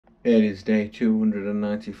It is day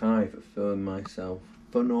 295 of filming myself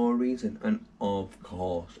for no reason, and of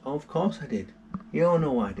course I did. You all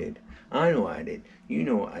know I did. I know I did. You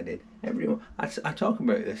know what I did. Everyone, I talk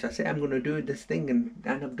about this. I say I'm going to do this thing, and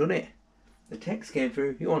I've done it. The text came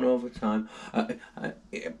through. You want overtime?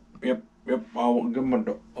 Yep. I want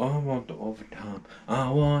the overtime. I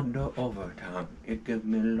want the overtime. You give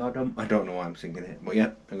me a lot of. I don't know why I'm singing it, but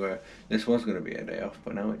yeah, this was going to be a day off,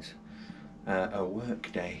 but now it's a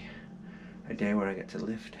work day. A day where I get to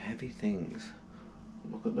lift heavy things.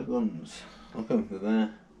 Look at the guns. Look at them, they're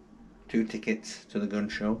there. 2 tickets to the gun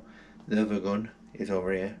show. The other gun is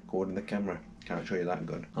over here, holding the camera. Can't show you that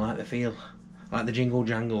gun. I like the feel. I like the jingle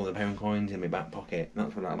jangle, the pound coins in my back pocket.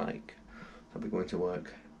 That's what I like. So I'll be going to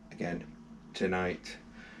work again tonight.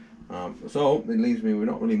 So it leaves me with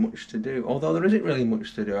not really much to do. Although there isn't really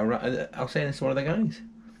much to do. I'll say this to one of the guys.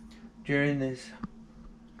 During this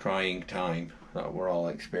trying time that we're all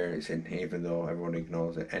experiencing, even though everyone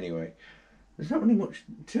ignores it anyway, there's not really much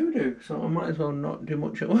to do, so I might as well not do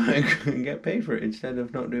much at work and get paid for it instead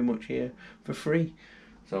of not doing much here for free.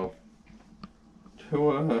 So, to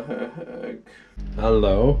work.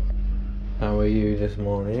 Hello, how are you this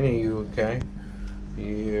morning? Are you okay?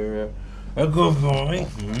 You're a good boy.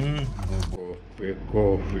 Coffee,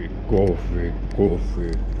 coffee, coffee,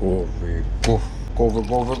 coffee, coffee, coffee. Coffee.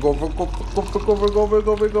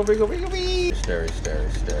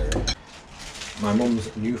 Stare. My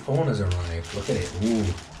mum's new phone has arrived. Look at it. Ooh,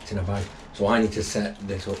 it's in a bag. So I need to set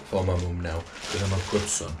this up for my mum now, because I'm a good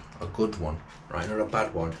son, a good one, right? Not a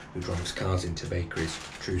bad one who drives cars into bakeries.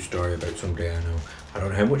 True story about somebody I know. I don't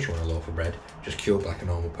know how much you want a loaf of bread. Just queue up like a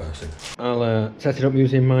normal person. I'll set it up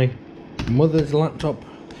using my mother's laptop.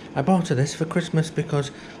 I bought her this for Christmas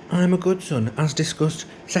because I'm a good son, as discussed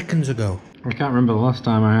seconds ago. I can't remember the last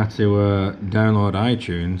time I had to download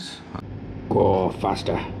iTunes. Go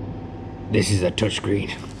faster. This is a touchscreen.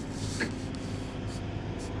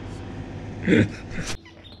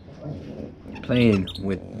 Playing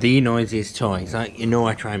with the noisiest toys. Like, you know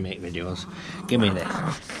I try and make videos. Give me this.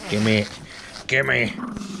 Give me it. Give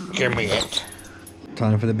me it.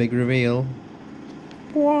 Time for the big reveal.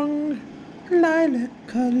 Wong. Lilac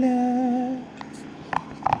colour.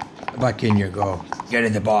 Back in you go. Get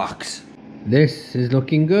in the box. This is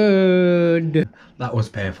looking good. That was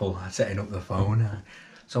painful, setting up the phone.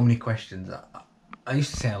 So many questions. I used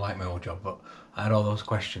to say I like my old job, but I had all those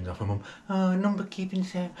questions off my mum. Number keeping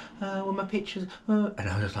set, with my pictures. And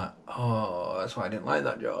I was just like, oh, that's why I didn't like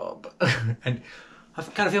that job. And I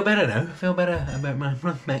kind of feel better now. I feel better about my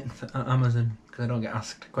mates at Amazon, because I don't get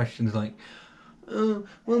asked questions like,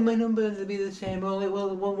 will my numbers be the same?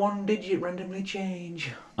 Will one digit randomly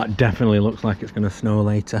change? That definitely looks like it's going to snow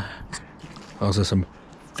later. Those are some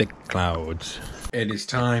thick clouds. It is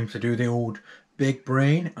time to do the old big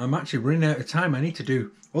brain. I'm actually running out of time. I need to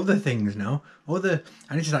do other things now. I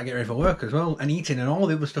need to start getting ready for work as well, and eating and all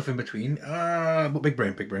the other stuff in between. But big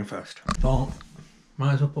brain first. Thought,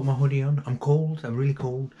 might as well put my hoodie on. I'm cold. I'm really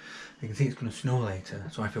cold. You can see it's going to snow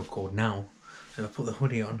later, so I feel cold now. So if I put the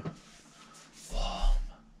hoodie on.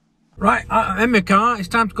 Right, I'm in my car. It's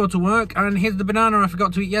time to go to work, and here's the banana I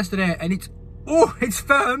forgot to eat yesterday, and it's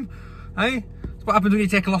firm. Hey, that's what happens when you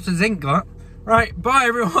take a lot of zinc. That. Right, bye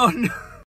everyone.